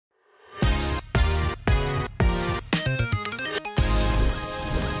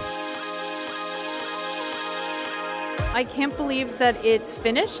I can't believe that it's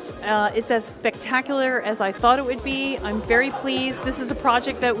finished. It's as spectacular as I thought it would be. I'm very pleased. This is a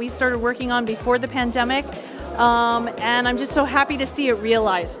project that we started working on before the pandemic, and I'm just so happy to see it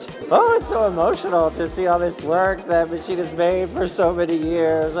realized. Oh, it's so emotional to see all this work that machine has made for so many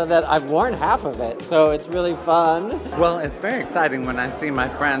years, and that I've worn half of it, so it's really fun. Well, it's very exciting when I see my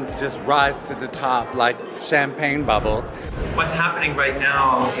friends just rise to the top like champagne bubbles. What's happening right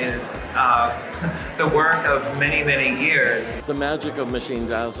now is the work of many, many years. The magic of Machine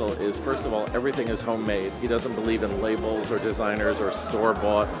Dazzle is, first of all, everything is homemade. He doesn't believe in labels or designers or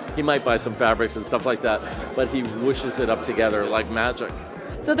store-bought. He might buy some fabrics and stuff like that, but he whooshes it up together like magic.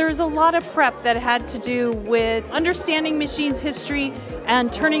 So there was a lot of prep that had to do with understanding Machine's history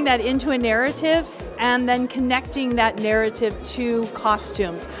and turning that into a narrative, and then connecting that narrative to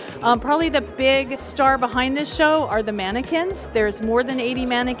costumes. Probably the big star behind this show are the mannequins. There's more than 80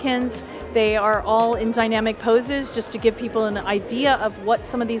 mannequins. They are all in dynamic poses, just to give people an idea of what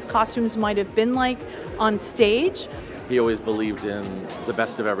some of these costumes might have been like on stage. He always believed in the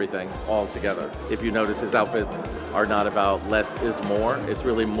best of everything all together. If you notice, his outfits are not about less is more, it's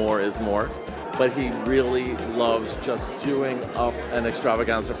really more is more. But he really loves just doing up an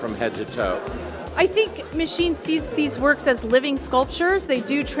extravaganza from head to toe. I think Machine sees these works as living sculptures. They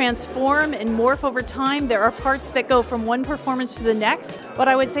do transform and morph over time. There are parts that go from one performance to the next, but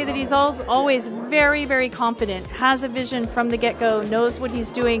I would say that he's always very, very confident, has a vision from the get-go, knows what he's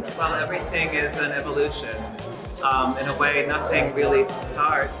doing. Well, everything is an evolution. In a way, nothing really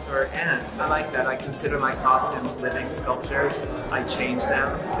starts or ends. I like that. I consider my costumes living sculptures. I change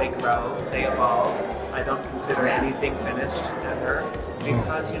them, they grow, they evolve. I don't consider anything finished ever,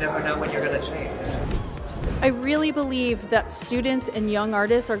 because you never know when you're going to change. I really believe that students and young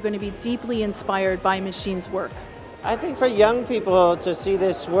artists are going to be deeply inspired by Machine's work. I think for young people to see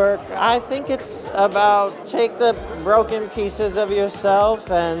this work, I think it's about take the broken pieces of yourself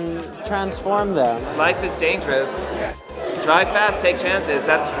and transform them. Life is dangerous. Drive fast, take chances.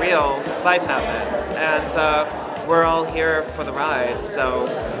 That's real. Life happens. And we're all here for the ride, so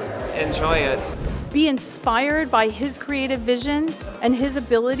enjoy it. Be inspired by his creative vision and his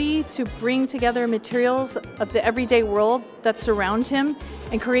ability to bring together materials of the everyday world that surround him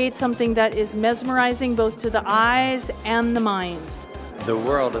and create something that is mesmerizing both to the eyes and the mind. The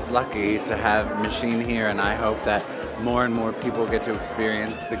world is lucky to have Machine here, and I hope that more and more people get to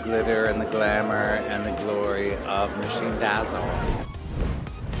experience the glitter and the glamour and the glory of Machine Dazzle.